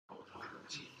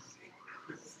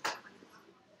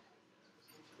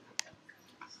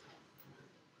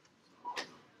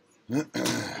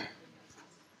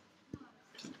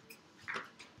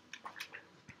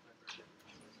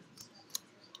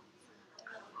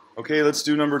Okay, let's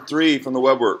do number 3 from the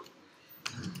web work.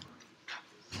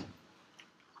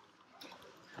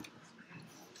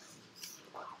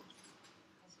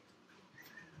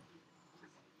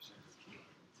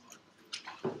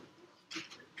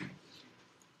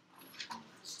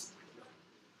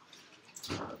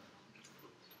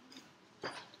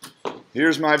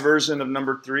 Here's my version of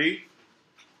number 3.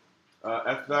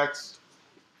 F of x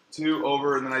 2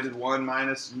 over, and then I did 1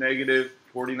 minus negative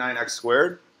 49x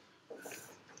squared.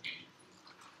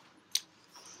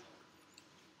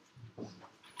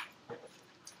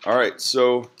 All right,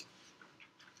 so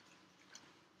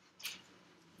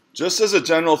just as a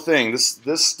general thing,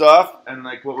 this stuff and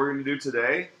like what we're going to do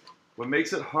today, what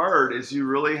makes it hard is you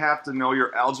really have to know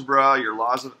your algebra,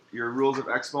 your rules of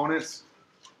exponents.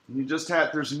 You just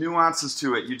have, there's nuances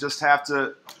to it. You just have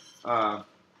to,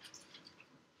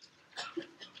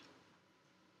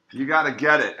 you got to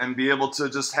get it and be able to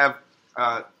just have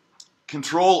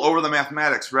control over the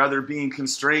mathematics rather than being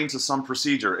constrained to some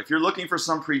procedure. If you're looking for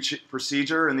some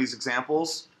procedure in these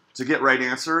examples to get right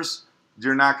answers,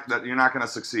 you're not going to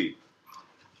succeed.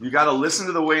 You got to listen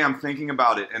to the way I'm thinking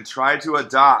about it and try to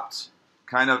adopt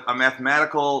kind of a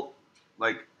mathematical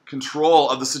like control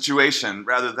of the situation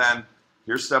rather than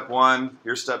here's step 1,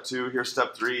 here's step 2, here's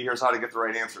step 3, here's how to get the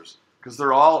right answers. Because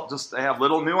they're all just, they have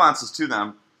little nuances to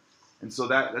them. And so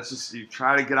that's just, you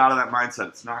try to get out of that mindset.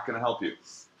 It's not going to help you.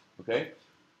 Okay?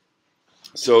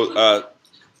 So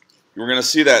we're going to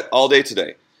see that all day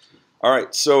today. All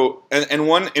right, so, and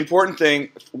one important thing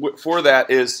for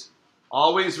that is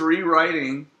always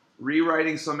rewriting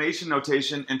summation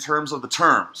notation in terms of the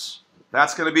terms.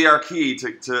 That's going to be our key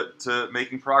to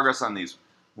making progress on these.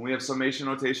 When we have summation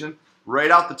notation,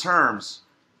 write out the terms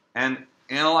and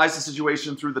analyze the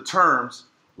situation through the terms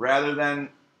rather than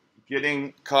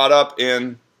getting caught up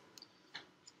in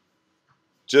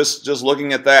just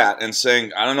looking at that and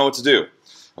saying, I don't know what to do.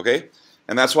 Okay?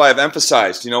 And that's why I've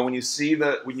emphasized, you know, when you see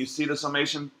the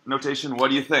summation notation, what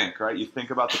do you think, right? You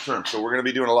think about the terms. So we're going to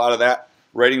be doing a lot of that,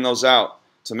 writing those out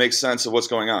to make sense of what's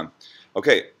going on.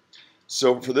 Okay,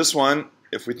 so for this one,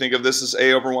 if we think of this as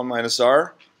a over 1 minus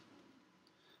r,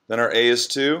 then our a is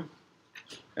 2,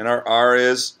 and our r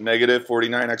is negative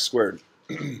 49x squared.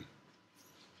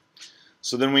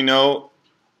 So then we know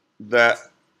that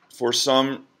for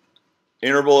some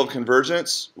interval of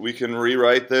convergence, we can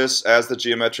rewrite this as the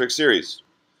geometric series.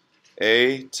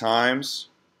 A times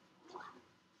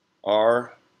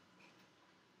r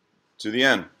to the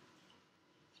n.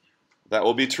 That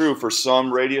will be true for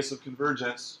some radius of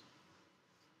convergence,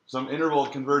 some interval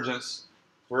of convergence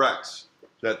for x,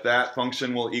 that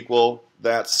function will equal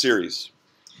that series.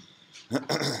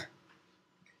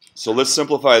 So let's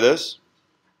simplify this.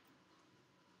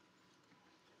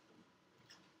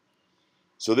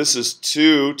 So this is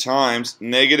 2 times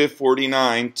negative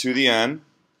 49 to the n,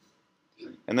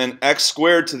 and then x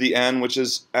squared to the n, which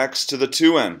is x to the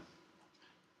 2n.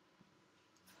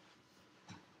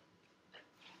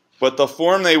 But the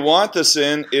form they want this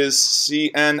in is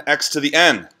cn x to the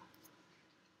n.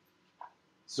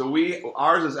 So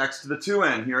ours is x to the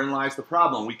 2n. Herein lies the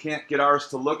problem. We can't get ours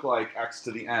to look like x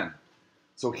to the n.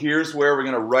 So here's where we're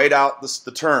going to write out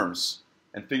the terms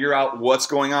and figure out what's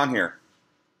going on here.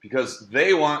 Because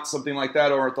they want something like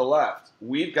that over at the left.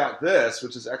 We've got this,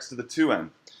 which is x to the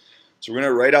 2n. So we're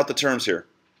going to write out the terms here.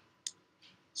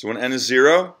 So when n is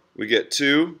 0, we get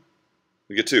 2.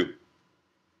 We get 2.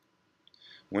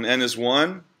 When n is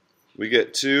 1, we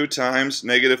get 2 times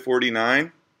negative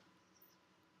 49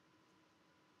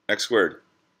 x squared.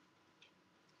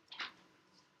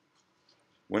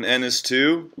 When n is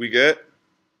 2, we get,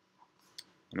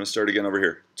 I'm going to start again over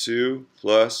here, 2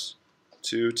 plus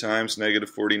 2 times negative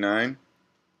 49.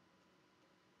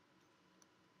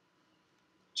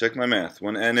 Check my math.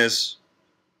 When n is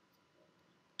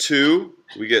 2,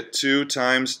 we get 2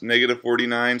 times negative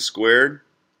 49 squared,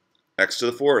 x to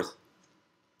the 4th.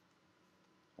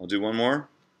 I'll do one more.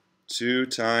 2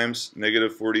 times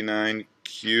negative 49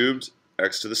 cubed,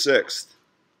 x to the 6th.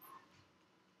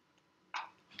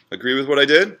 Agree with what I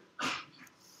did?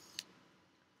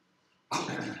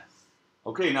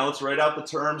 Okay, now let's write out the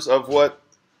terms of what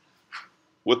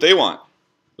they want.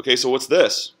 Okay, so what's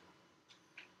this?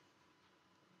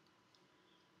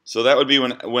 So that would be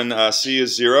when c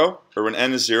is 0, or when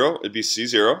n is 0, it'd be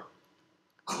c0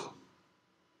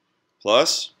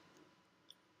 plus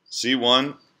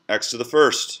c1 x to the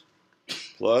 1st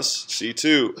plus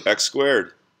c2 x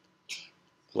squared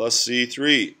plus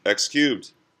c3 x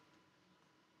cubed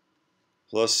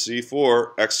plus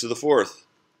c4 x to the 4th.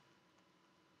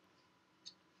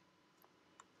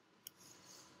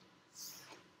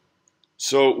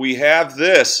 So we have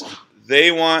this.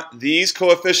 They want these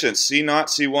coefficients, C0,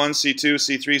 C1, C2,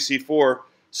 C3, C4,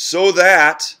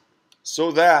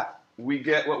 so that we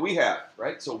get what we have,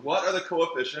 right? So what are the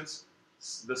coefficients,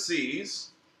 the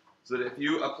C's, so that if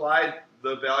you applied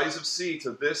the values of C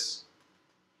to this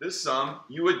sum,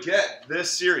 you would get this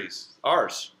series,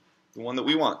 ours, the one that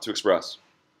we want to express.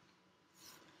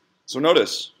 So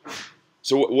notice,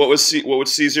 so what would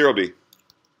C0 be?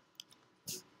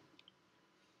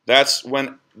 That's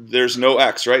when there's no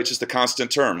x, right? It's just a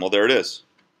constant term. Well, there it is.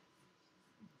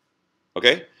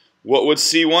 Okay? What would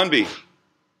C1 be?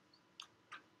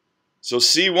 So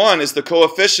C1 is the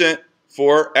coefficient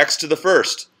for x to the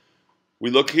first. We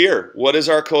look here. What is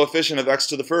our coefficient of x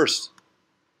to the first?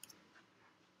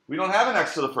 We don't have an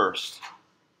x to the first.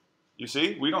 You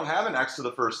see? We don't have an x to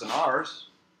the first in ours.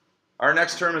 Our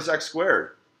next term is x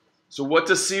squared. So what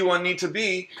does C1 need to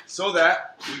be so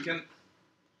that we can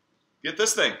get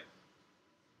this thing?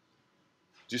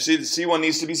 Do you see that C1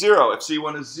 needs to be 0? If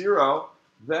C1 is 0,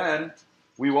 then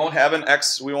we won't have an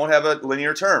x, we won't have a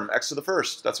linear term, x to the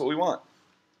first. That's what we want.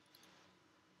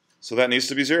 So that needs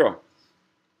to be 0.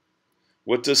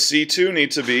 What does C2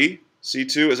 need to be?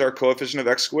 C2 is our coefficient of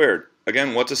x squared.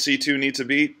 Again, what does C2 need to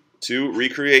be to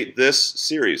recreate this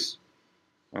series?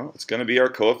 Well, it's going to be our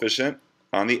coefficient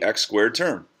on the x squared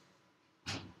term.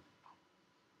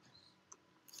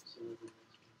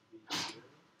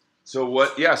 So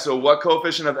what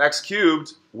coefficient of x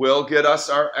cubed will get us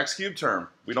our x cubed term?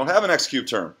 We don't have an x cubed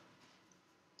term.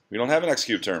 We don't have an x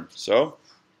cubed term. So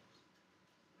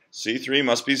C3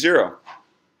 must be 0.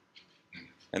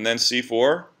 And then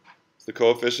C4 is the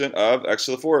coefficient of x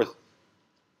to the fourth.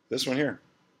 This one here.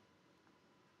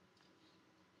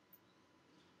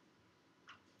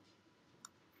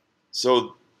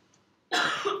 So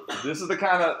this is the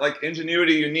kind of like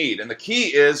ingenuity you need. And the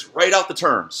key is write out the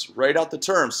terms. Write out the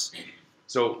terms.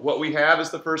 So what we have is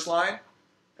the first line,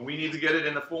 and we need to get it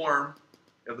in the form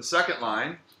of the second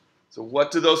line. So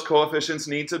what do those coefficients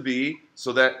need to be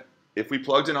so that if we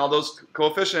plugged in all those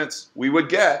coefficients, we would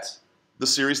get the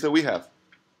series that we have?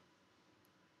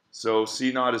 So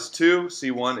C0 is 2,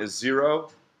 C1 is 0,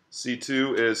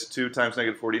 C2 is 2 times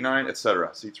negative 49, etc.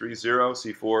 C3 is 0,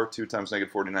 C4 2 times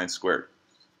negative 49 squared.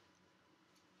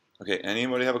 Okay,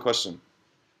 anybody have a question?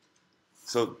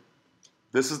 So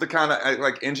this is the kind of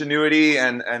like ingenuity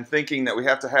and thinking that we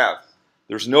have to have.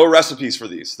 There's no recipes for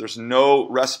these. There's no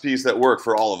recipes that work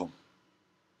for all of them.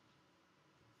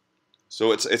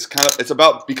 So it's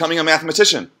about becoming a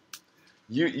mathematician.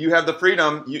 You have the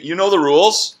freedom, you know the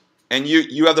rules, and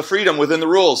you have the freedom within the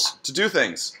rules to do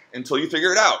things until you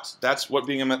figure it out. That's what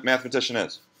being a mathematician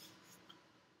is.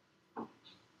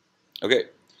 Okay,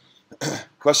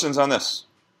 questions on this?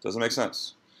 Doesn't make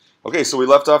sense. Okay, so we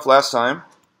left off last time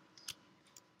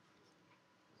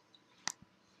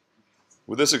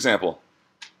with this example.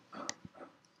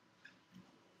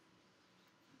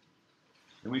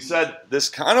 And we said this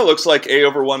kind of looks like a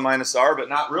over 1 minus r, but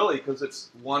not really, because it's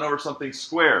 1 over something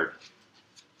squared.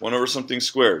 1 over something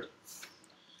squared.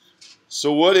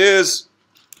 So what is...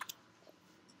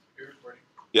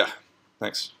 Yeah,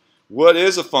 thanks. What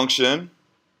is a function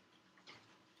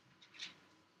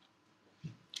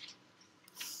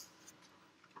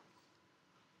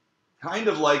kind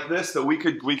of like this that we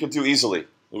could do easily?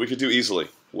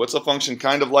 What's a function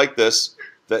kind of like this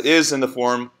that is in the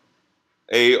form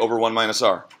a over 1 minus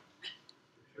r?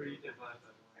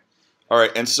 All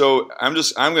right, and so I'm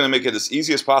going to make it as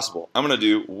easy as possible. I'm going to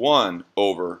do 1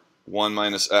 over 1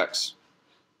 minus x.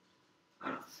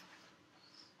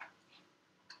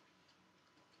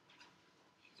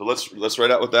 So let's write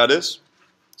out what that is.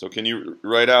 So can you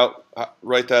write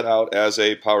that out as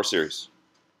a power series?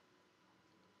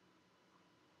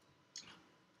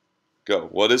 Go.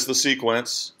 What is the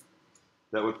sequence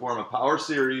that would form a power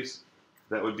series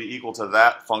that would be equal to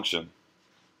that function?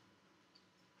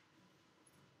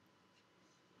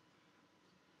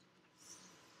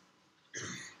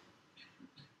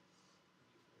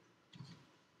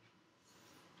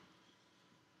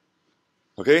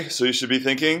 Okay, so you should be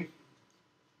thinking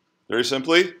very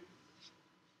simply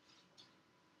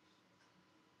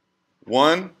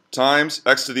 1 times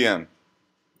x to the n.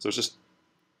 So it's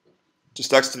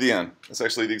just x to the n. That's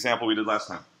actually the example we did last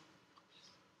time.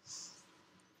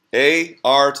 A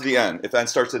r to the n, if n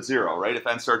starts at 0, right? If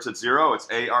n starts at 0, it's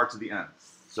a r to the n.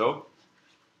 So,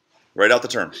 write out the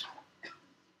terms.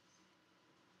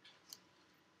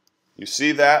 You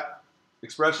see that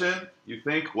expression, you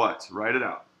think what? Write it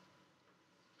out.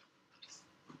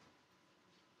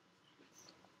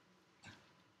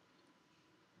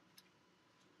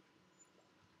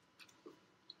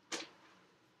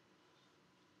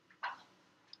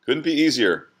 Couldn't be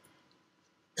easier.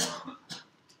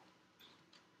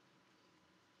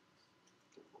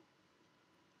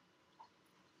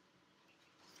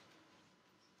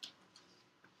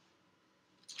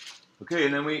 Okay,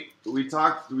 and then we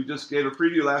just gave a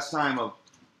preview last time of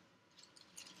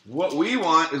what we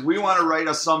want is we want to write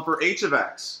a sum for h of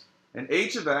x. And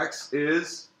h of x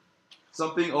is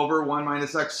something over 1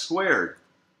 minus x squared.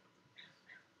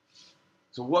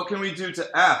 So what can we do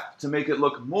to f to make it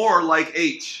look more like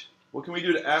h? What can we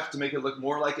do to f to make it look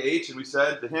more like h? And we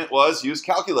said the hint was use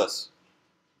calculus.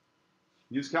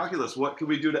 Use calculus. What can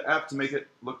we do to f to make it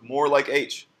look more like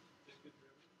h?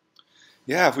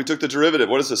 Yeah, if we took the derivative,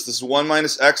 what is this? This is 1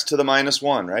 minus x to the minus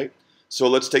 1, right? So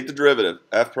let's take the derivative,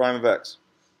 f prime of x.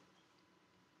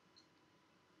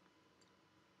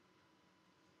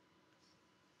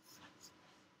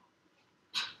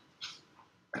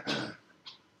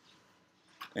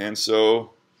 And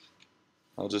so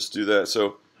I'll just do that. So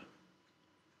can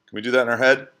we do that in our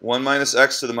head? 1 minus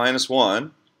x to the minus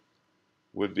 1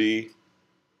 would be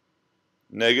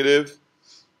negative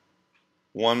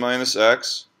 1 minus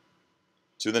x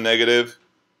to the negative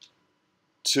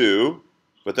 2,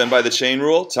 but then by the chain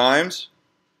rule, times,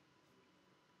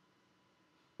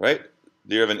 right?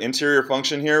 You have an interior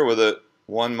function here with a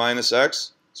 1 minus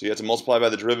x, so you have to multiply by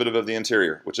the derivative of the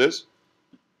interior, which is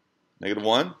negative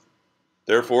 1.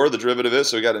 Therefore, the derivative is,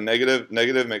 so we got a negative,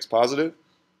 negative makes positive,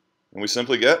 and we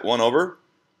simply get 1 over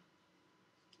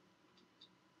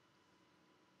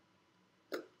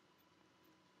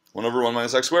 1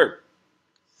 minus x squared.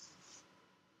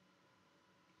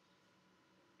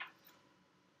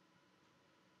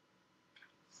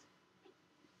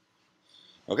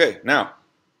 Okay, now,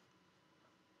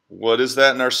 what is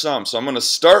that in our sum? So I'm going to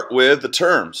start with the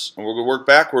terms, and we're going to work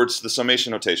backwards to the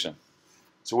summation notation.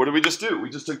 So what did we just do? We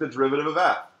just took the derivative of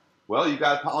f. Well, you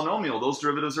got a polynomial. Those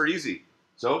derivatives are easy.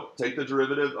 So take the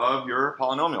derivative of your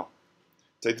polynomial.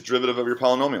 Take the derivative of your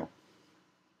polynomial.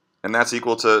 And that's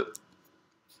equal to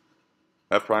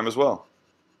f prime as well.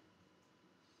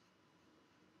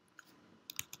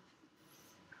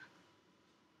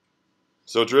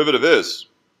 So derivative is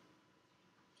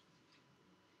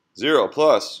 0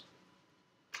 plus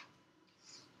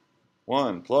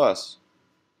 1 plus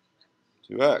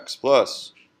 2x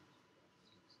plus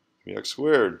 3x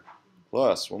squared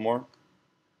plus, one more,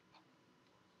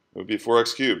 it would be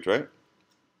 4x cubed, right?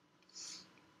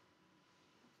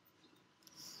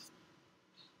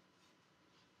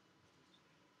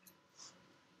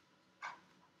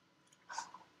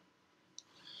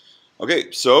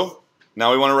 Okay, so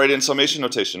now we want to write in summation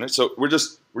notation, right? So we're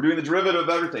doing the derivative of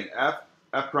everything.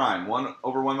 F prime, 1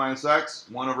 over 1 minus x,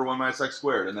 1 over 1 minus x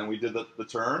squared. And then we did the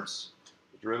terms,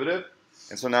 the derivative.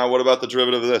 And so now what about the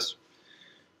derivative of this?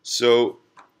 So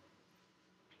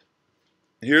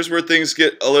here's where things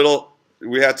get a little,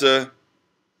 we have to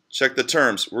check the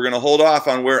terms. We're going to hold off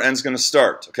on where n's going to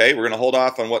start, okay? We're going to hold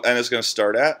off on what n is going to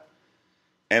start at.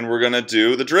 And we're going to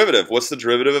do the derivative. What's the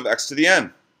derivative of x to the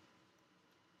n?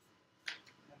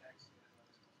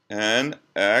 N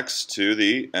x to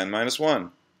the n minus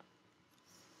 1.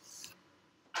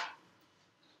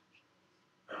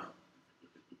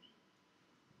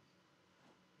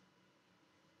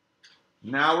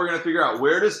 Now we're going to figure out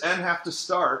where does n have to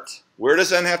start? Where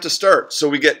does n have to start? So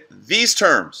we get these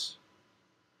terms.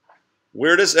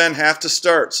 Where does n have to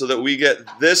start so that we get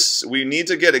this? We need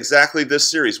to get exactly this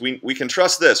series. We can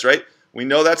trust this, right? We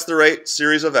know that's the right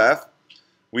series of f.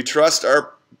 We trust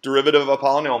our derivative of a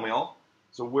polynomial.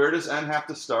 So where does n have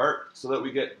to start so that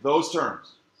we get those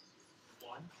terms?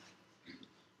 1.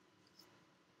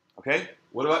 Okay?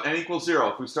 What about n equals 0?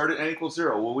 If we start at n equals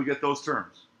 0, will we get those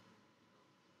terms?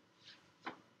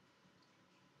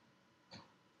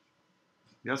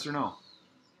 Yes or no?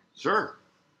 Sure.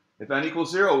 If n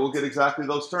equals 0, we'll get exactly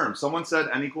those terms. Someone said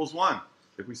n equals 1.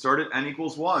 If we start at n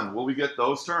equals 1, will we get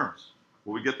those terms?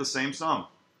 Will we get the same sum?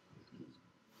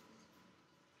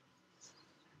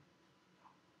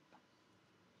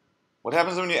 What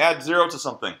happens when you add 0 to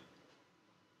something?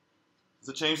 Does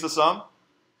it change the sum?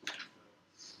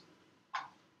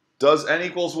 Does n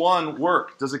equals 1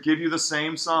 work? Does it give you the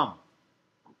same sum?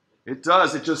 It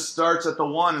does. It just starts at the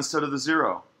 1 instead of the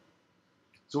 0.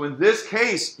 So in this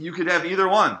case, you could have either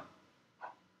one.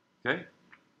 Okay?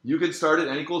 You could start at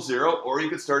n equals 0, or you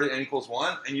could start at n equals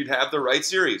 1, and you'd have the right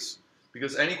series.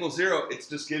 Because n equals 0, it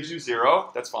just gives you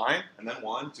 0, that's fine, and then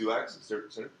 1, 2x,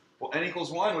 etc. Well, n equals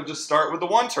 1 would just start with the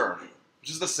 1 term, which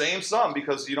is the same sum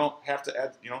because you don't have to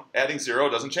add, adding 0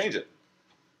 doesn't change it.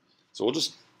 So we'll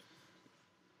just,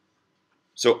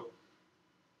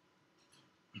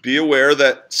 be aware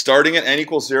that starting at n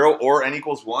equals 0 or n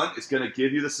equals 1 is going to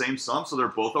give you the same sum, so they're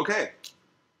both okay.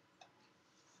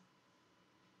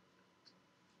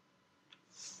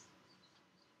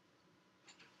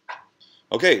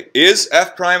 Okay, is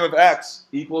f prime of x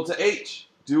equal to h?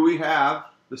 Do we have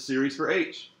the series for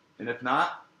h? And if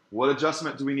not, what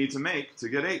adjustment do we need to make to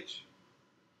get h?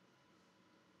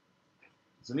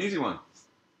 It's an easy one.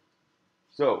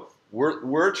 So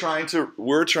we're trying to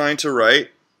write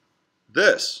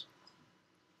this.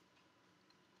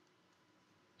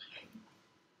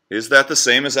 Is that the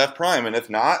same as f prime? And if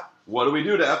not, what do we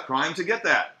do to f prime to get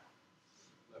that?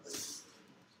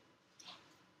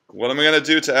 What am I going to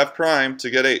do to f prime to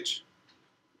get h?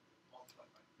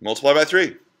 Multiply by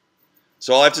 3.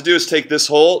 So all I have to do is take this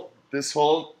whole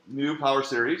new power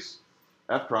series,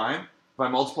 f prime. If I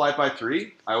multiply it by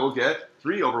 3, I will get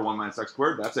 3 over 1 minus x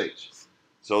squared. That's h.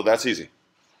 So that's easy.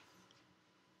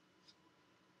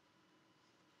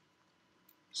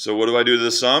 So what do I do to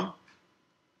the sum?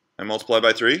 I multiply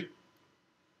by 3.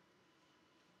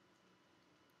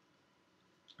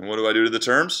 And what do I do to the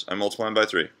terms? I multiply them by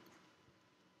 3.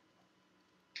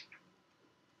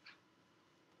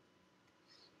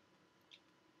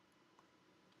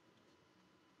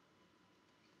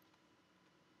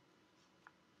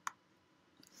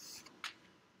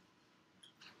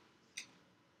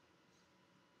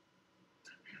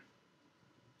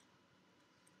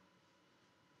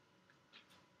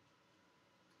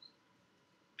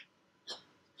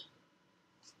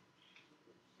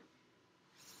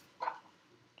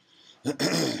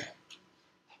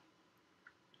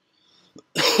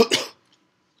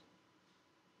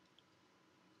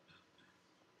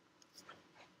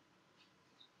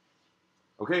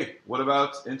 Okay, what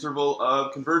about interval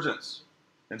of convergence?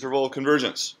 Interval of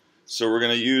convergence. So we're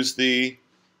going to use the,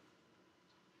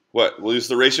 what? We'll use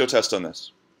the ratio test on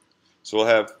this. So we'll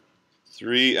have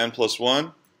 3n plus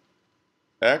 1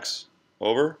 x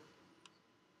over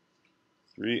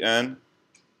 3n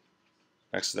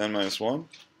x to the n minus 1.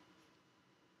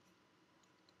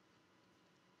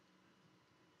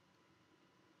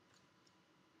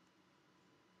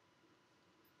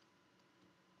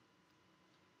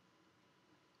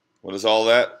 What does all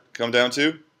that come down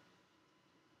to?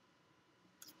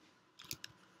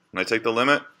 When I take the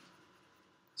limit,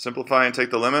 simplify and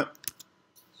take the limit,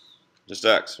 just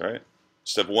x, right?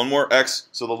 Just have one more x,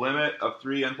 so the limit of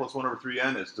 3n plus 1 over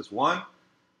 3n is just 1.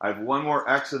 I have one more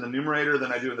x in the numerator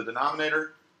than I do in the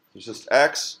denominator. It's just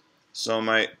x, so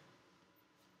my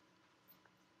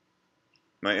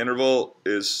interval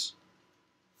is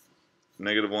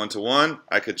 -1 to 1.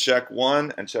 I could check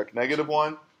 1 and check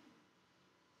 -1.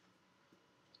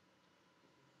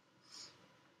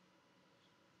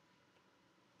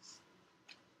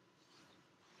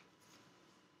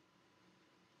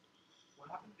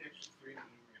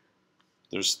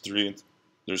 There's 3.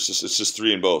 It's just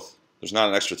 3 in both. There's not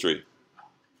an extra 3.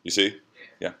 You see?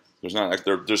 Yeah. There's not.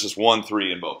 There's just 1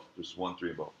 3 in both. There's just 1 3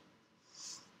 in both.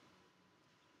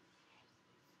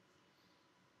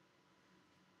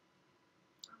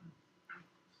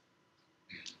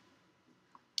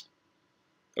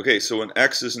 Okay. So when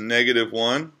x is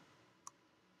 -1,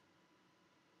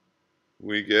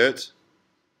 we get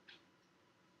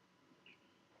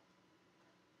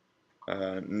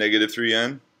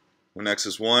 -3n. When x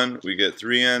is 1, we get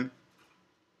 3n.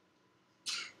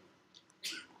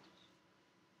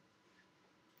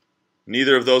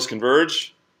 Neither of those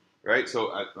converge, right?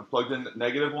 So I plugged in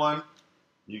 -1,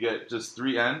 you get just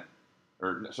 3n,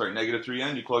 or sorry,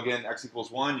 -3n. You plug in x equals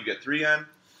 1, you get 3n.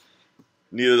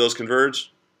 Neither of those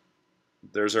converge.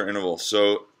 There's our interval.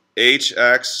 So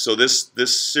hx, so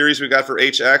this series we got for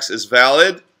hx is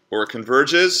valid, or it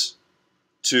converges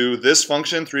to this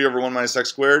function, 3 over 1 minus x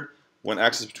squared, when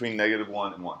x is between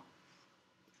 -1 and 1.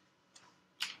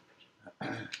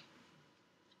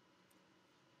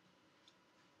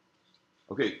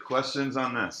 Okay, questions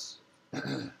on this?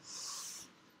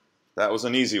 That was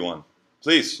an easy one.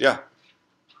 Please, yeah.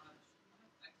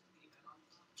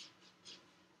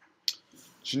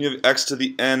 Shouldn't you have x to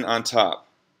the n on top?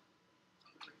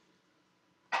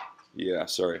 Yeah,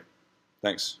 sorry.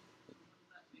 Thanks.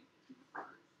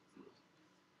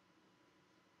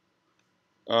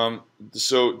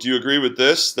 So do you agree with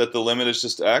this, that the limit is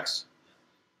just x?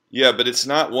 Yeah, but it's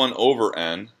not 1 over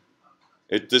n.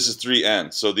 This is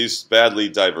 3n, so these badly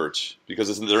diverge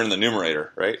because they're in the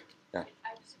numerator, right? Yeah.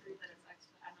 I disagree that it's x to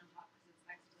the n on top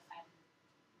because it's x to the n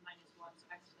minus 1, so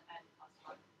x to the n plus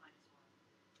 1 minus 1.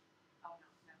 Oh no,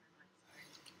 never mind, sorry.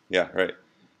 Yeah, right.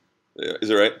 Is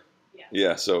it right? Yeah.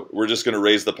 Yeah, so we're just going to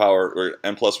raise the power, or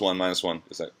n plus 1 minus 1.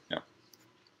 Is that, yeah.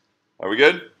 Are we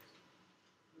good?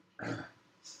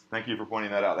 Thank you for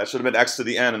pointing that out. That should have been x to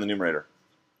the n in the numerator.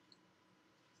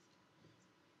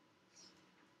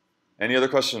 Any other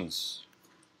questions?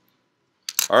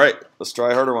 All right, let's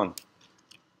try a harder one.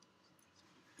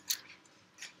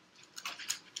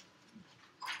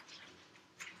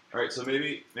 All right, so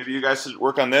maybe you guys should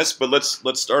work on this, but let's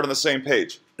start on the same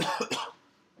page.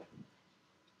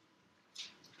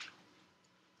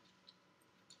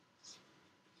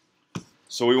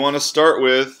 So we want to start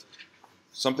with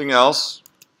something else.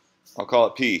 I'll call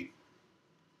it P.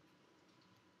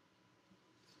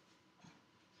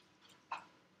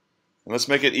 And let's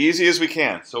make it easy as we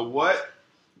can. So what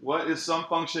is some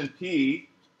function P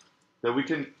that we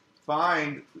can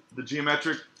find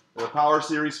the power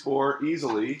series for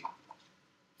easily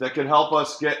that could help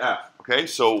us get F? Okay,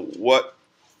 so what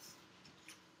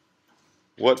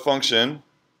function,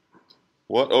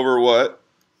 what over what,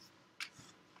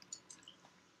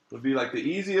 would be like the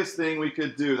easiest thing we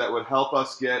could do that would help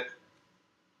us get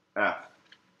F?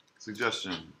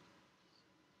 Suggestion.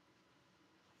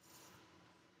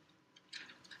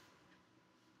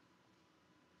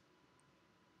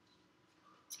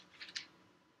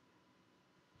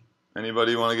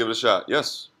 Anybody want to give it a shot?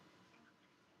 Yes.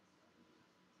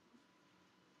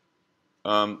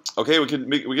 Okay, we can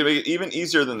make it even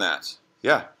easier than that.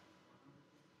 Yeah.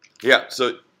 Yeah.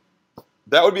 So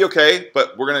that would be okay,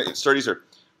 but we're gonna start easier.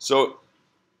 So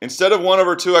instead of 1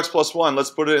 over 2x plus 1,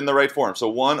 let's put it in the right form. So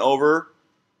 1 over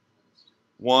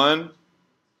 1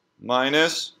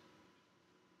 minus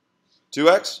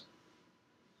 2x,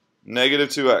 negative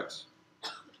 2x.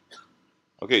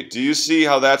 Okay, do you see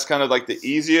how that's kind of like the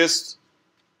easiest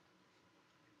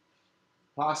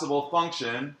possible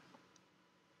function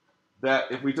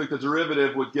that if we took the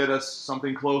derivative would get us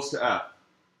something close to F?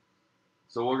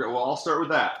 So we'll all start with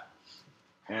that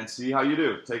and see how you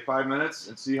do. Take 5 minutes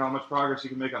and see how much progress you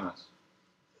can make on this.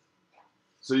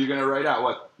 So you're going to write out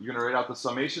what? You're going to write out the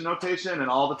summation notation and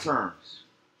all the terms.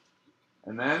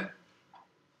 And then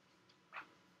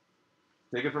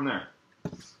take it from there.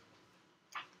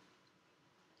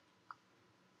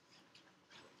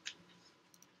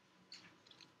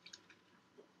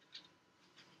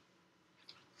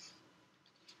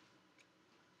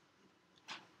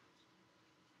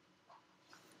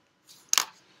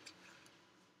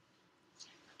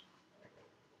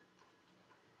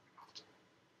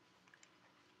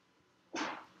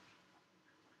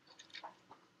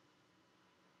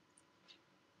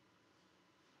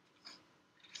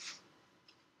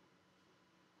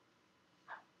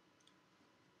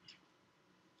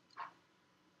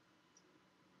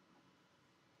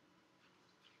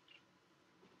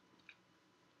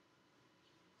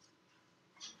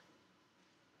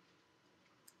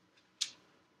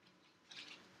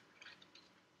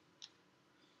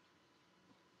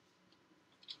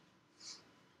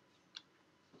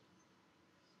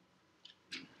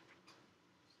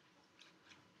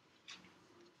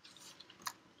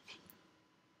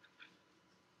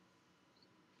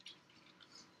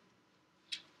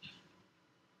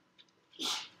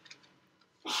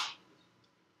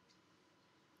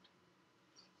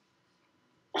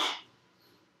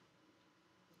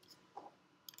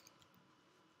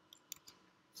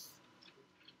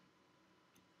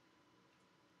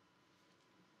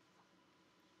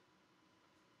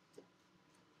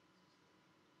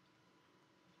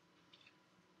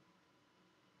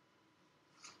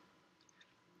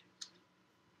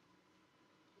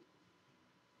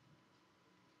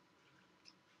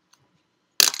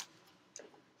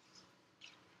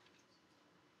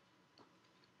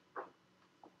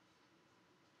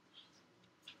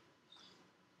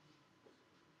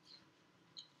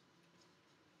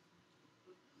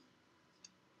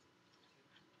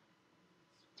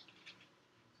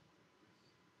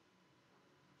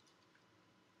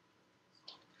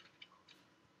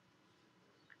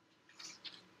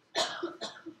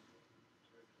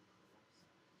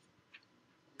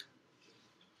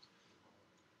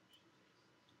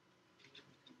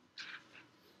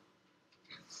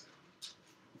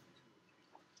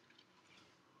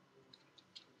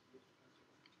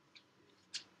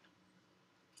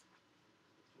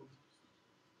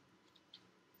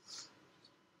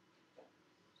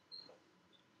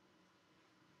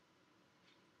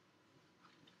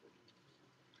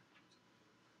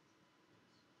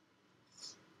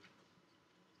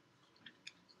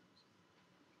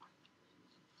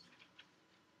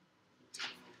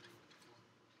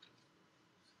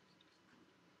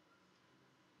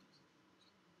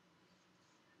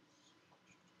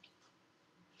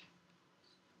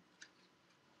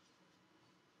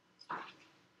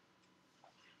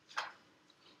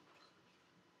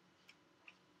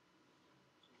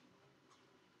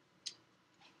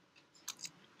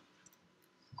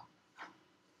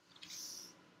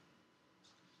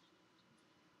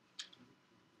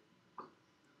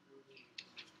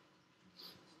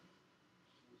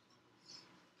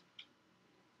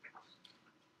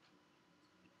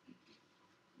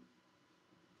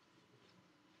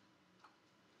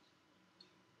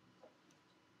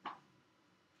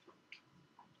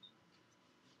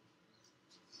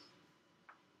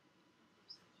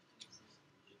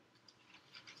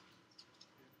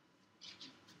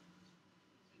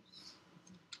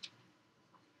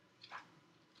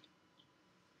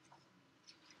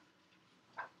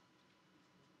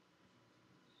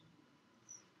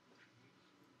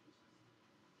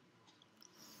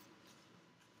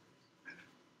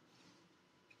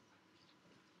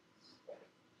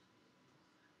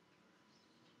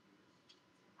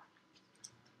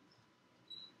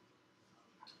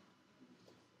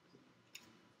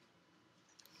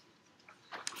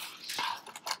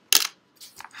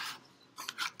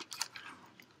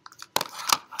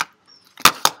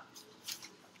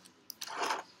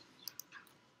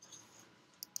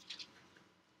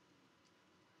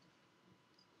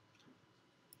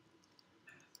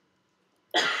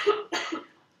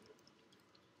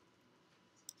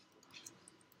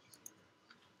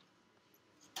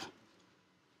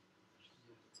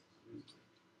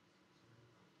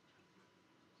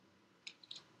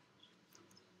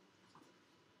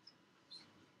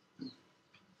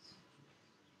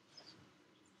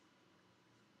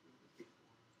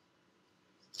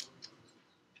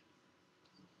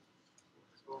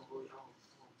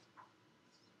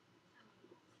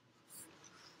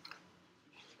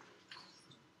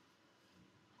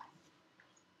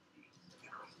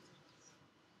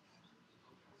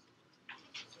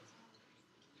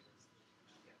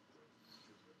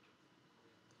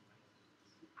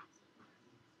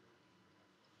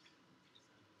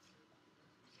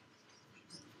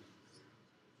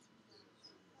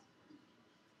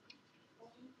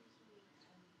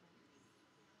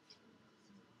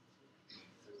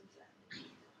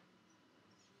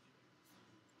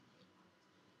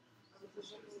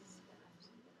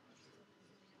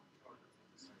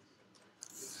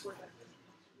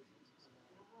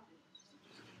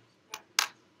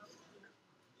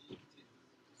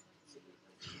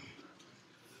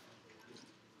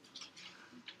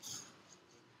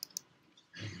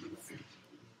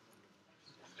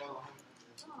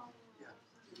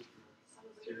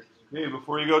 Okay,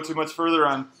 before you go too much further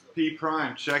on P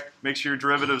prime, check, make sure your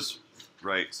derivative's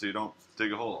right so you don't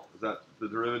dig a hole. Is that the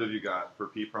derivative you got for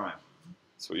P prime?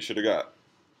 That's what you should have got.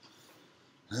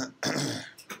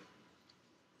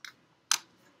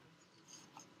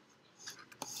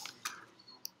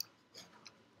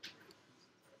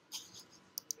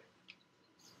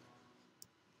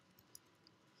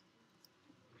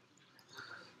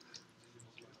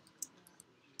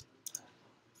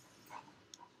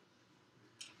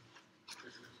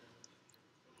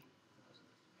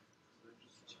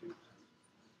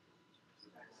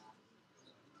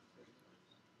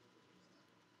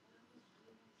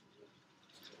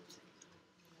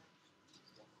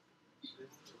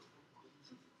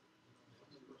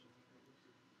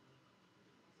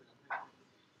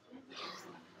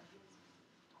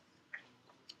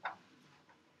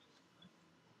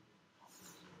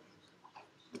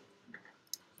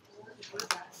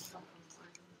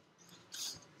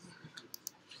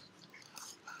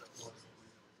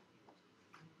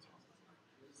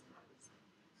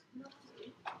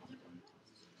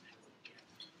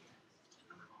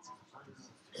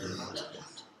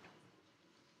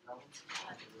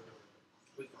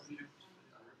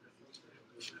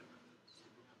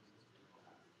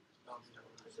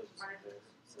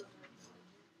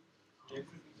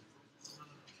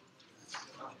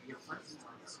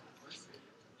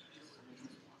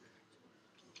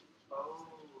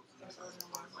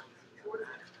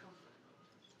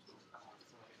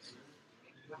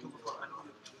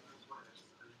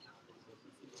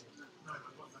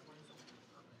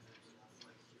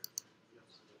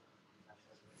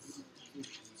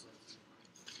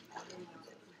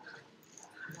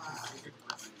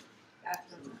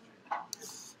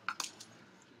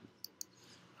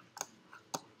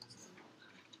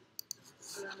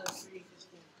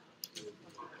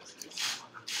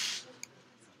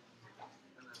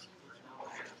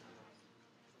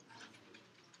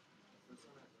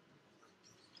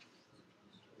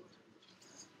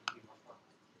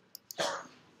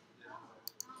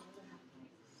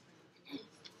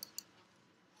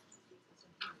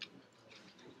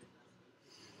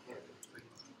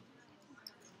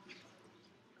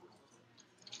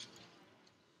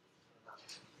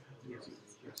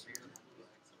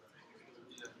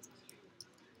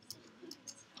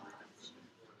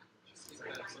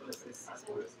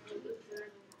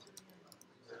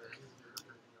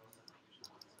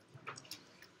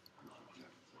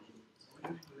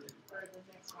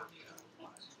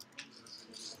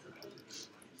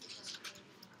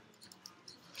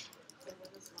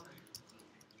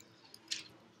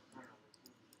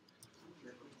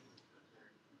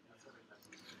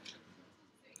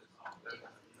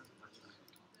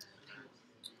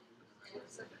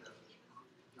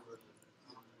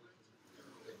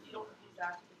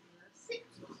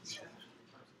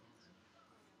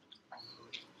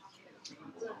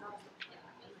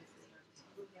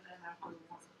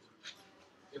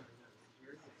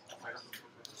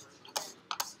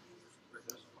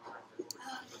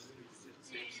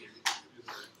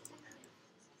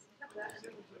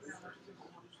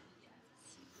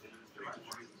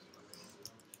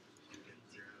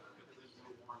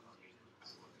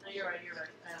 You're right.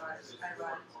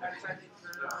 I tried to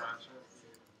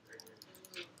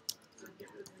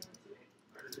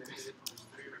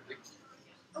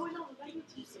oh no, why did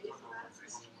you say that?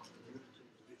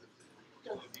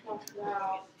 Just talk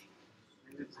about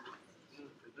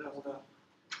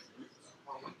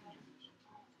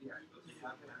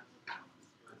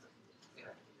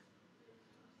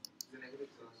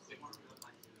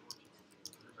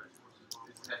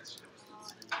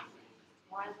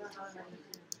why is there not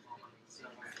anything?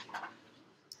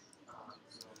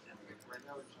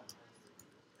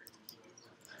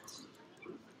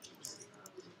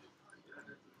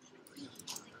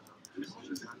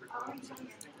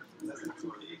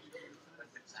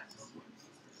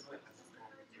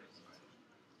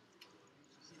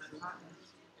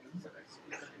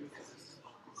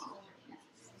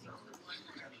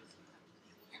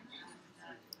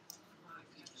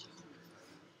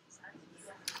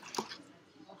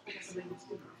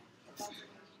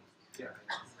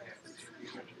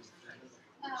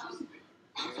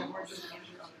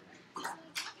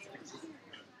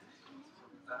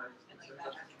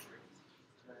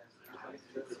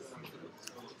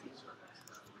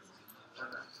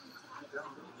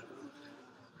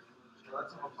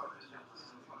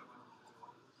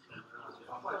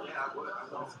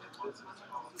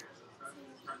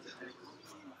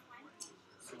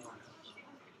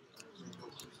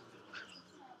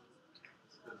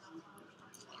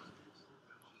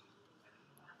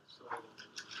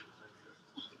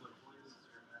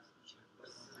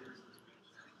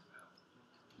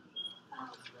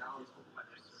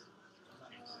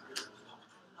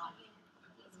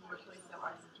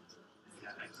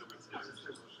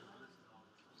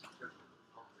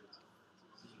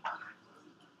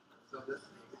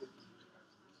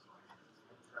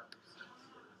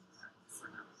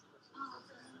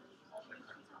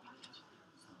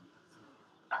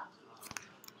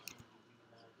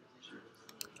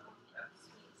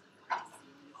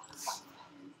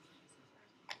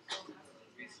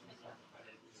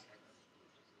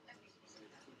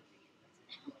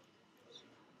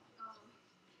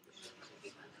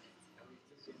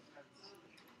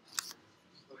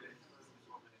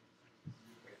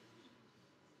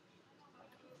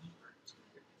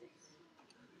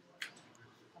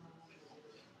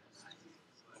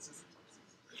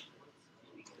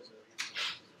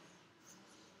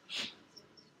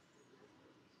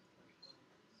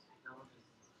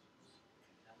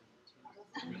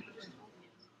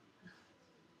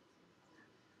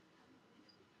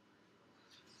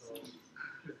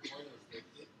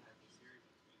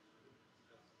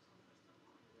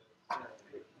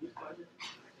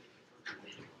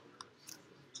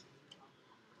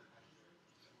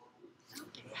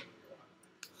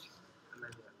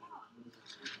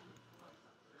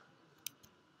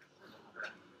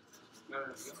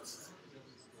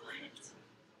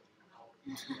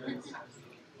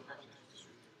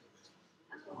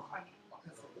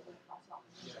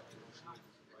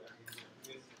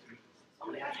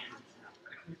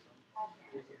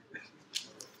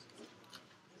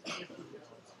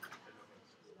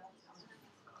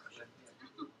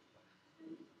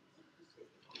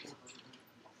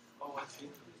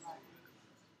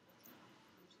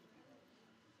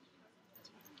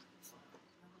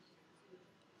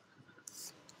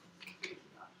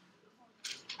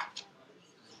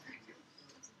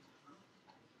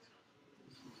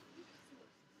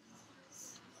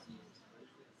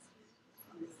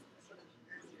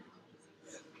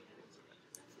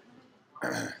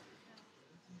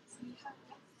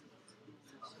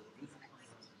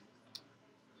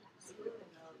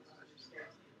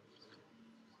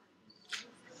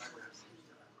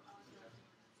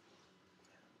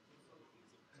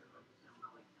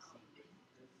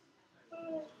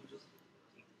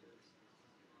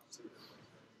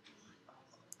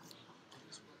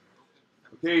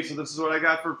 Okay, so this is what I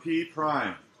got for p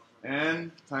prime.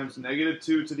 N times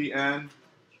 -2 to the n,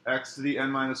 x to the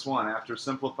n minus 1, after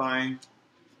simplifying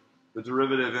the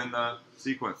derivative in the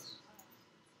sequence.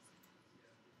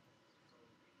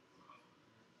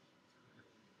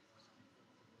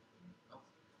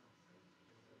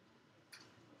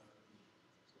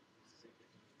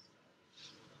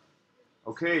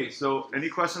 Okay, so any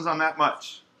questions on that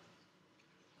much?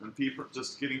 And p,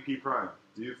 just getting p prime.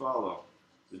 Do you follow?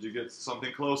 Did you get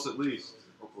something close at least?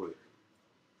 Hopefully.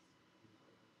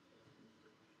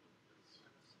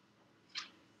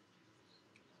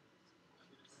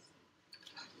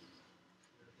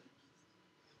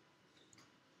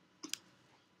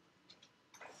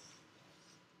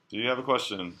 Do you have a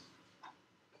question?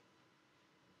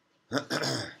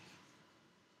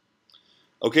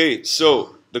 Okay,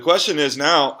 so the question is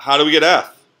now, how do we get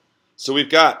f? So we've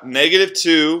got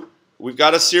 -2. We've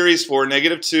got a series for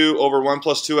 -2 over 1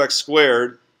 plus 2x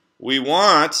squared. We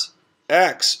want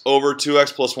x over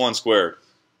 2x plus 1 squared.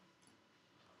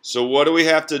 So what do we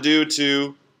have to do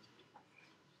to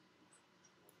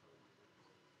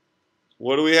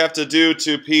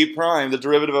p prime, the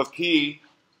derivative of p,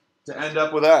 to end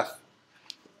up with f?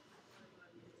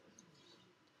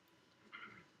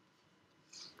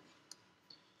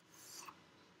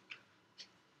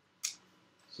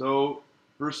 So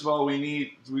first of all,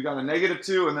 we got a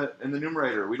 -2 in the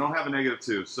numerator. We don't have a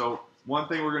 -2. So one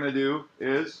thing we're going to do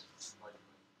is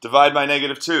divide by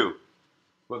 -2.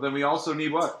 But then we also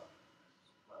need what?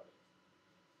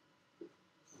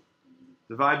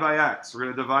 Divide by x. We're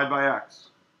going to divide by x.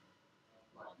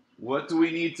 What do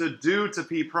we need to do to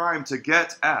p prime to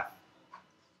get f?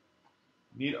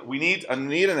 We need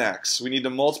an x. We need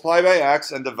to multiply by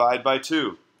x and divide by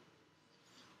 2.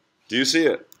 Do you see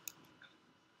it?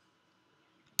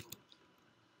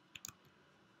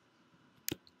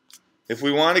 If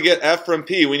we want to get f from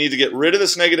p, we need to get rid of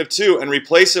this -2 and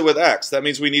replace it with x. That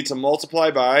means we need to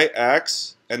multiply by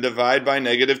x and divide by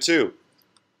 -2.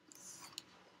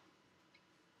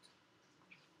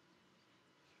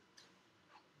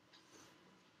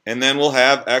 And then we'll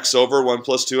have x over 1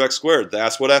 plus 2x squared.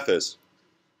 That's what f is.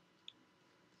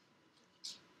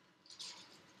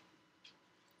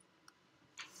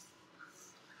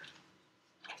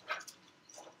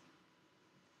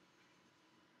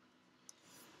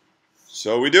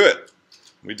 So we do it.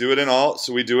 We do it in all.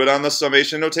 So we do it on the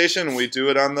summation notation, and we do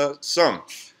it on the sum.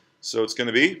 So it's going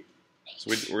to be,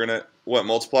 so we're going to, what,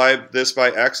 multiply this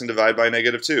by x and divide by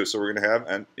 -2. So we're going to have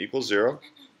n equals 0.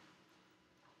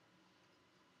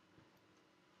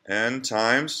 N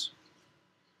times,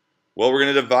 well, we're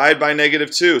going to divide by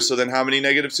 -2. So then how many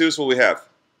 -2's will we have?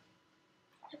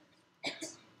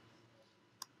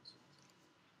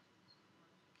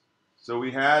 So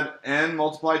we had n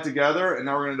multiplied together, and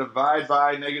now we're going to divide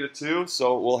by -2.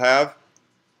 So we'll have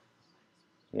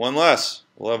one less.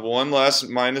 We'll have one less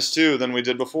 -2 than we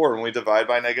did before when we divide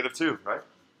by -2, right?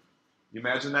 You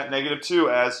imagine that -2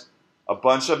 as a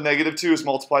bunch of -2's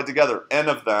multiplied together, n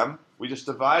of them. We just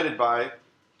divided by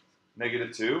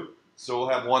 -2, so we'll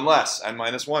have one less, n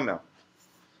minus 1 now.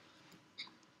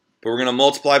 But we're going to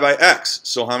multiply by x.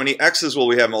 So how many x's will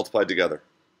we have multiplied together?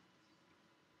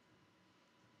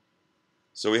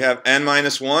 So we have n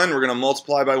minus 1. We're going to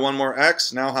multiply by one more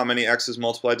x. Now how many x's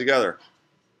multiplied together?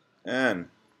 N.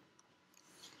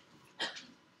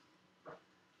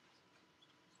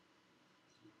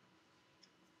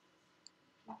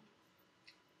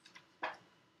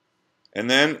 And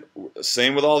then,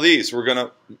 same with all these. We're going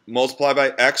to multiply by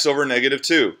x over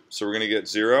 -2. So we're going to get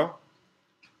 0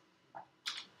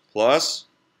 plus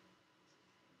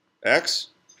x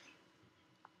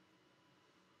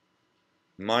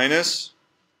minus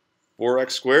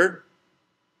 4x squared.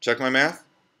 Check my math.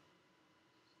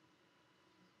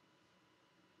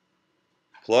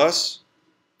 Plus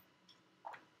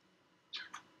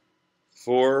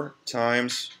 4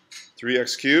 times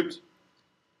 3x cubed.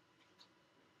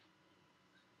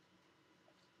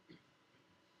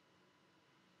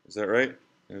 Is that right?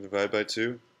 And divide by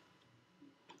 2.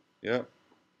 Yep.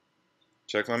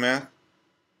 Check my math.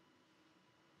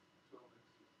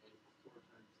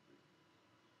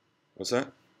 What's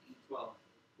that? 12.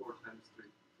 4 times 3.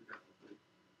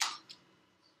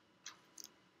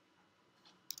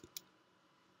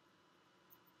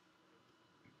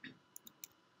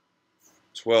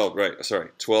 12, right, sorry,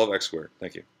 12x squared,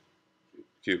 thank you,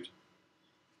 cubed.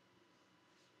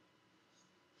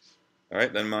 All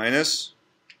right, then minus,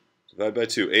 divide by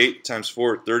 2, 8 times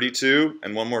 4, 32,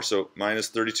 and one more, so minus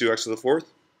 32x to the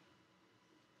fourth.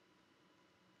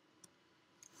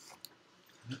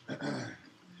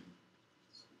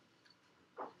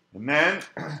 And then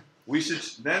we should,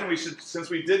 since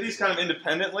we did these kind of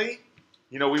independently,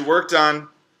 you know, we worked on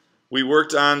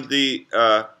the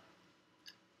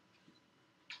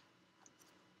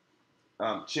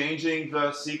changing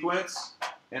the sequence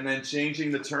and then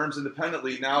changing the terms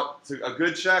independently. Now, a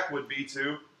good check would be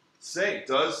to say,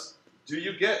 do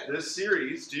you get this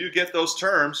series? Do you get those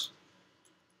terms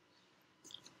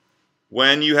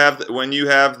when you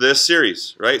have this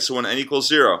series, right? So when n equals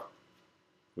 0,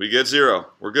 we get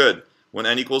 0. We're good. When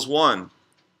n equals 1,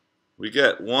 we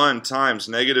get 1 times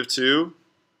 -2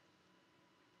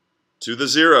 to the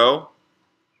 0,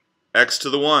 x to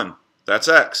the 1. That's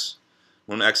x.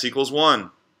 When x equals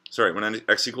 1, sorry, when n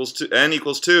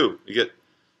equals 2, you get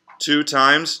 2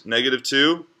 times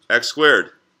 -2 x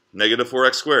squared,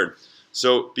 -4x squared.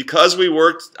 So because we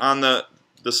worked on the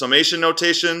summation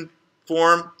notation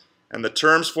form and the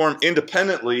terms form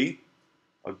independently,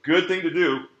 a good thing to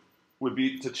do would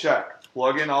be to check.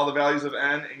 Plug in all the values of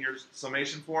n in your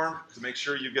summation form to make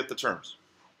sure you get the terms.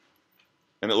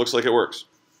 And it looks like it works.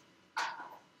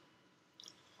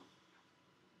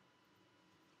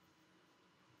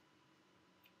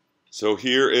 So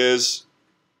here is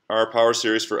our power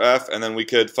series for f, and then we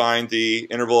could find the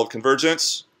interval of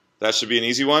convergence. That should be an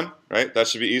easy one, right? That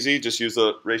should be easy. Just use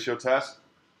the ratio test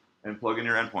and plug in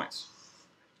your endpoints.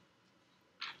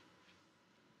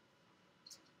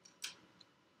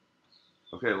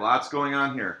 Okay, lots going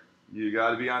on here. You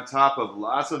got to be on top of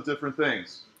lots of different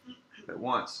things at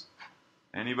once.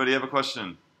 Anybody have a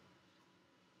question?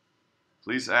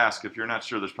 Please ask. If you're not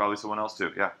sure, there's probably someone else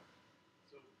too. Yeah.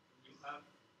 So you have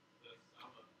the sum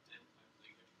of n times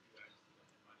 -2x to the n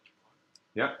minus 1.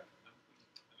 Yep.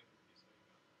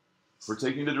 We're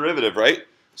taking the derivative, right?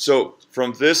 So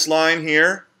from this line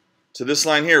here to this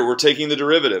line here, we're taking the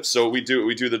derivative. So we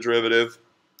do the derivative.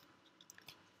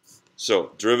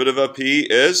 So derivative of p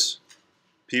is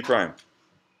p prime.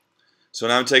 So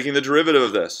now I'm taking the derivative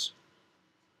of this.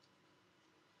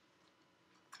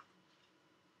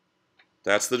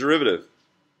 That's the derivative.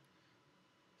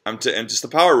 And just the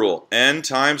power rule. N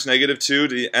times -2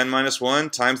 to the n minus 1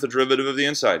 times the derivative of the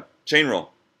inside. Chain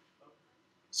rule.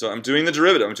 So I'm doing the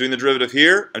derivative. I'm doing the derivative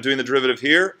here. I'm doing the derivative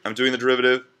here. I'm doing the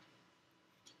derivative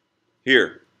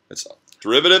here. It's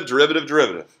derivative, derivative,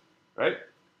 derivative, right?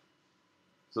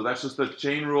 So that's just the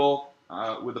chain rule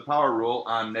with the power rule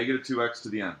on negative 2x to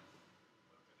the n.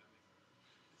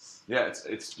 Yeah,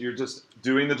 you're just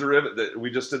doing the derivative.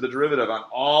 We just did the derivative on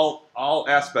all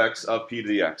aspects of p to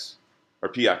the x, or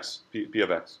px, p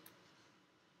of x.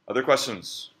 Other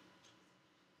questions?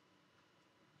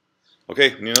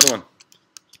 Okay, we need another one.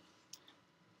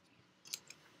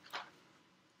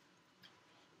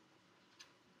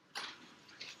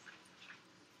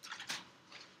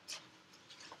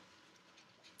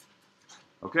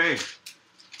 Okay,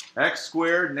 x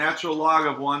squared natural log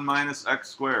of 1 minus x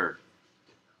squared.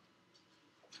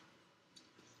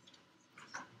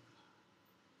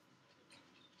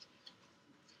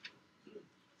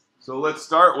 So let's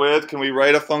start with, can we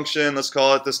write a function? Let's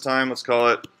call it this time, let's call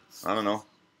it, I don't know.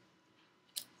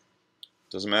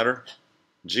 Doesn't matter.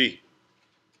 G.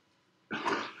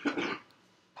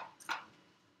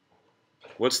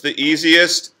 What's the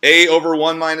easiest a over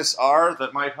 1 minus r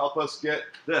that might help us get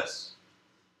this?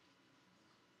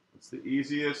 What's the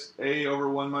easiest a over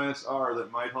 1 minus r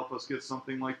that might help us get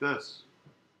something like this?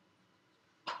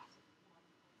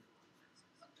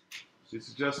 She's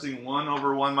suggesting 1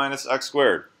 over 1 minus x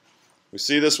squared. We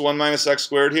see this 1 minus x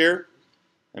squared here,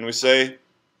 and we say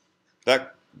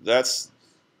that's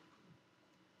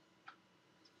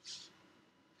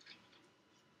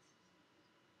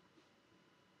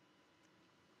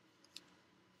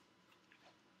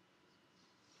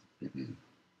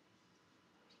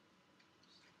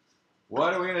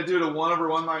what are we going to do to 1 over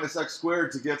 1 minus x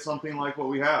squared to get something like what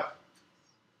we have?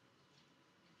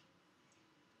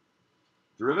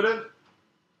 Derivative?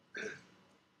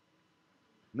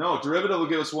 No, derivative will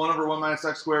give us 1 over 1 minus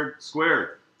x squared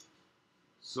squared.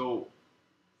 So,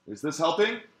 is this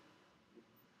helping?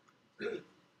 It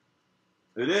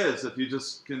is, if you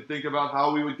just can think about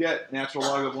how we would get natural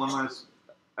log of 1 minus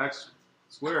x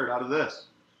squared out of this.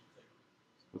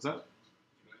 What's that?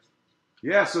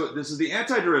 Yeah, so this is the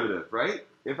antiderivative, right?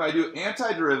 If I do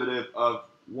antiderivative of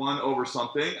 1 over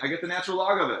something, I get the natural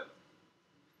log of it.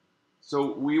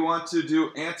 So we want to do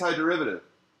antiderivative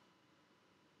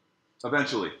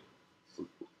eventually.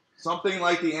 Something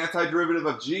like the antiderivative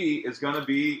of g is going to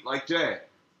be like j.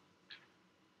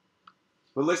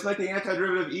 But let's make the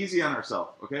antiderivative easy on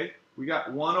ourselves, okay? We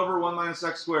got 1 over 1 minus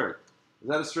x squared. Is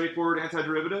that a straightforward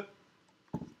antiderivative?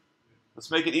 Let's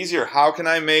make it easier. How can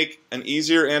I make an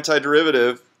easier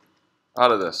antiderivative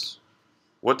out of this?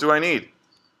 What do I need?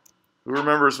 Who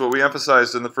remembers what we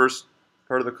emphasized in the first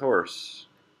part of the course?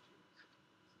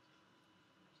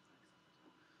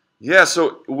 Yeah,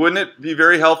 so wouldn't it be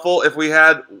very helpful if we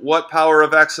had what power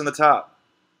of x in the top?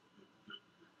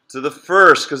 To the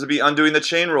first, because it'd be undoing the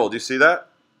chain rule. Do you see that?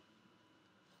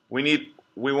 We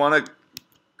want to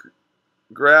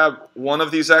grab one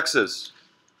of these x's.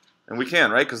 And we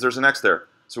can, right? Because there's an x there.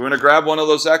 So we're going to grab one of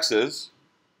those x's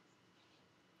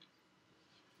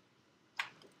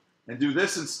and do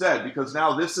this instead, because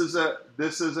now this is a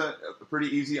pretty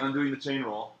easy undoing the chain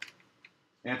rule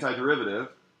antiderivative,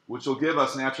 which will give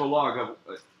us natural log of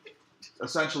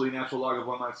essentially natural log of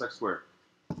 1 minus x squared.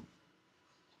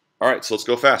 All right, so let's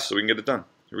go fast so we can get it done.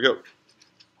 Here we go.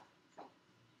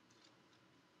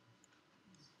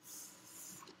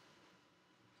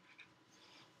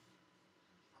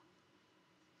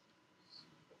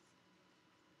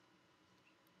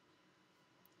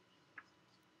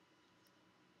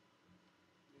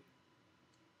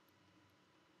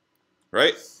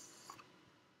 Right?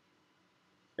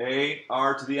 A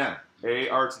r to the n. A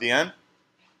r to the n.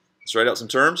 Let's write out some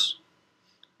terms.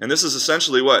 And this is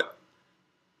essentially what?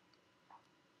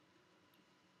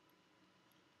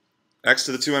 X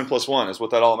to the 2n plus 1 is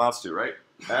what that all amounts to, right?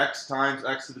 X times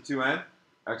x to the 2n,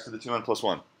 x to the 2n plus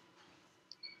 1.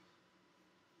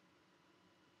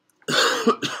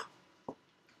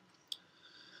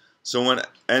 So when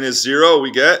n is 0,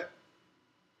 we get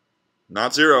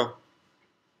not 0,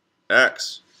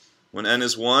 x. When n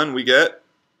is 1, we get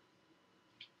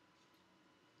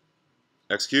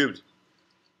x cubed.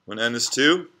 When n is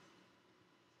 2,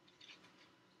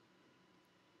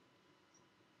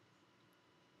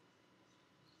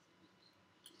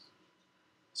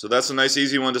 so that's a nice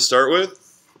easy one to start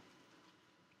with.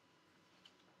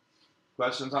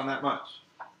 Questions on that much?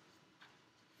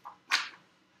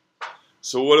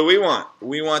 So what do we want?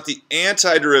 We want the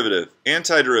antiderivative.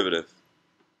 Antiderivative.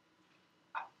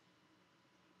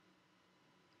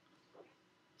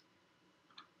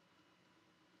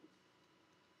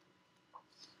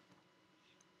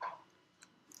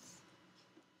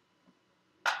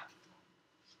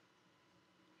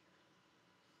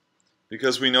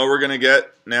 because we know we're going to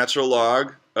get natural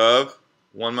log of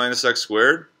 1 minus x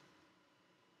squared.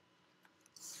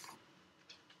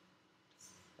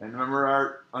 And remember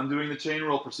our undoing the chain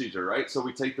rule procedure, right? So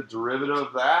we take the derivative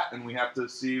of that, and we have to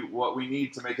see what we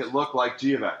need to make it look like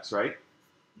g of x, right?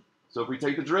 So if we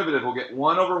take the derivative, we'll get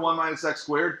 1 over 1 minus x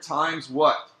squared times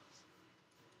what?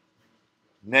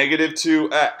 Negative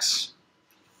 2x.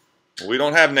 Well, we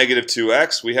don't have negative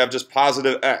 2x. We have just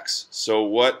positive x. So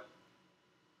what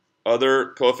other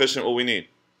coefficient will we need?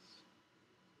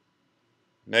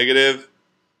 Negative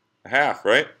a half,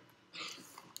 right?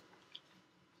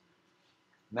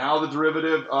 Now the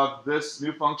derivative of this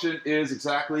new function is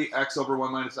exactly x over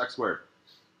 1 minus x squared.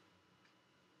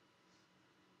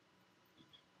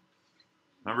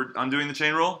 Remember undoing the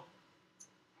chain rule?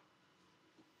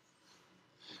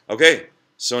 Okay,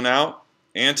 so now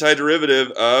antiderivative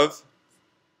of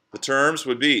the terms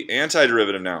would be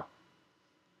antiderivative now.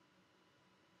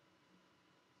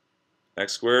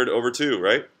 X squared over 2,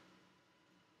 right?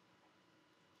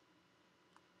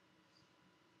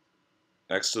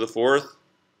 X to the 4th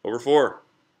over 4.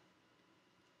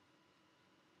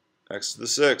 X to the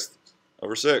 6th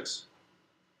over 6.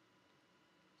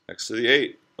 X to the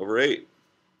 8 over 8.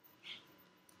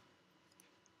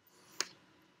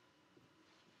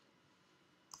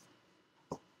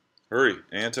 Hurry,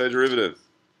 antiderivative.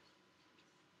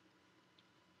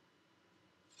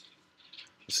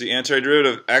 What's the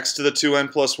antiderivative of x to the 2n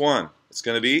plus 1? It's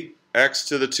going to be x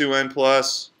to the 2n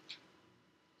plus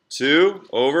 2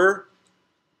 over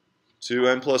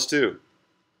 2n plus 2.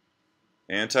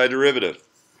 Antiderivative.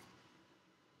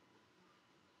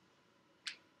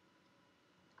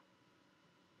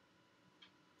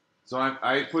 So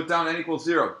I put down n equals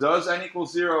 0. Does n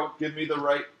equals 0 give me the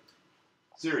right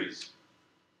series?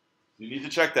 You need to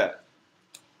check that.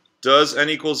 Does n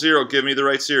equals 0 give me the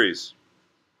right series?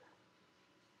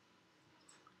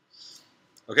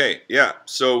 Okay, yeah.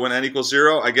 So when n equals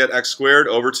 0, I get x squared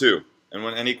over 2. And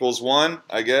when n equals 1,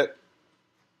 I get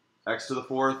x to the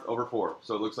 4th over 4.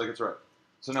 So it looks like it's right.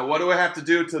 So now what do I have to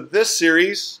do to this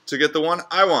series to get the one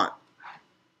I want?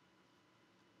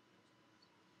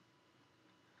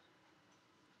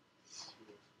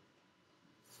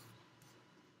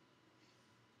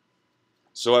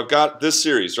 So I've got this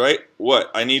series, right?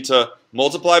 What? I need to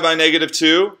multiply by negative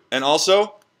 2 and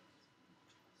also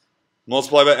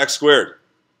multiply by x squared.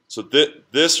 So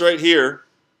this right here,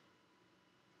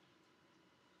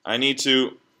 I need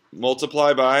to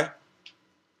multiply by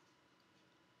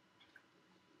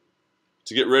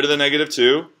to get rid of the negative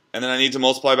 2, and then I need to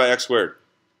multiply by x squared.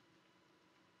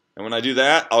 And when I do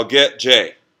that, I'll get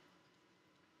j.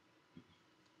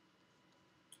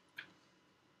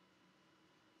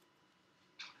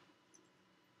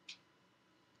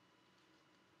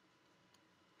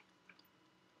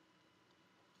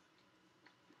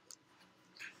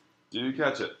 Did you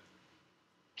catch it?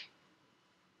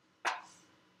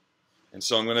 And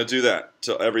so I'm going to do that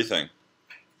to everything.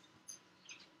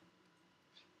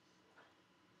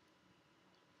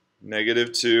 Negative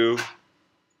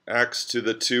 2x to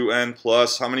the 2n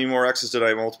plus, how many more x's did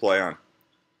I multiply on?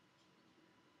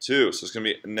 2. So it's going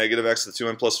to be negative x to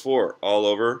the 2n plus 4 all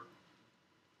over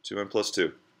 2n plus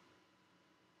 2.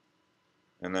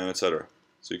 And then etc.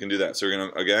 So you can do that. So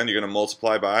you're going to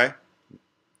multiply by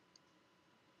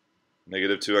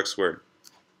negative 2x squared.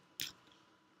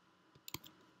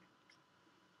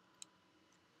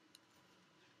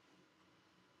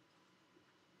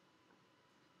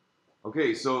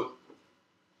 Okay, so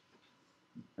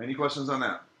any questions on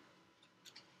that?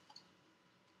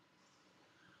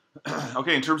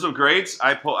 Okay, in terms of grades,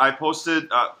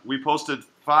 we posted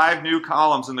 5 new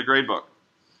columns in the grade book.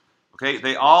 Okay,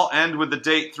 they all end with the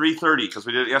date 3/30 because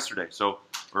we did it yesterday,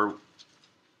 or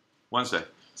Wednesday.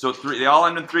 So they all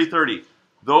end in 3/30.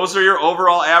 Those are your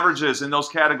overall averages in those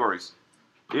categories.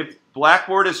 If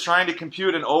Blackboard is trying to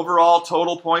compute an overall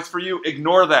total points for you,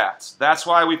 ignore that. That's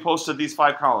why we posted these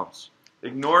 5 columns.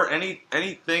 Ignore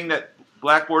anything that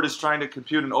Blackboard is trying to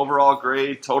compute an overall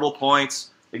grade, total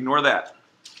points. Ignore that.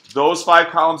 Those 5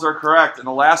 columns are correct, and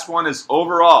the last one is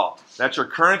overall. That's your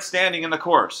current standing in the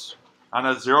course on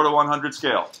a 0 to 100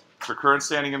 scale. It's your current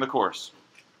standing in the course.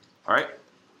 All right?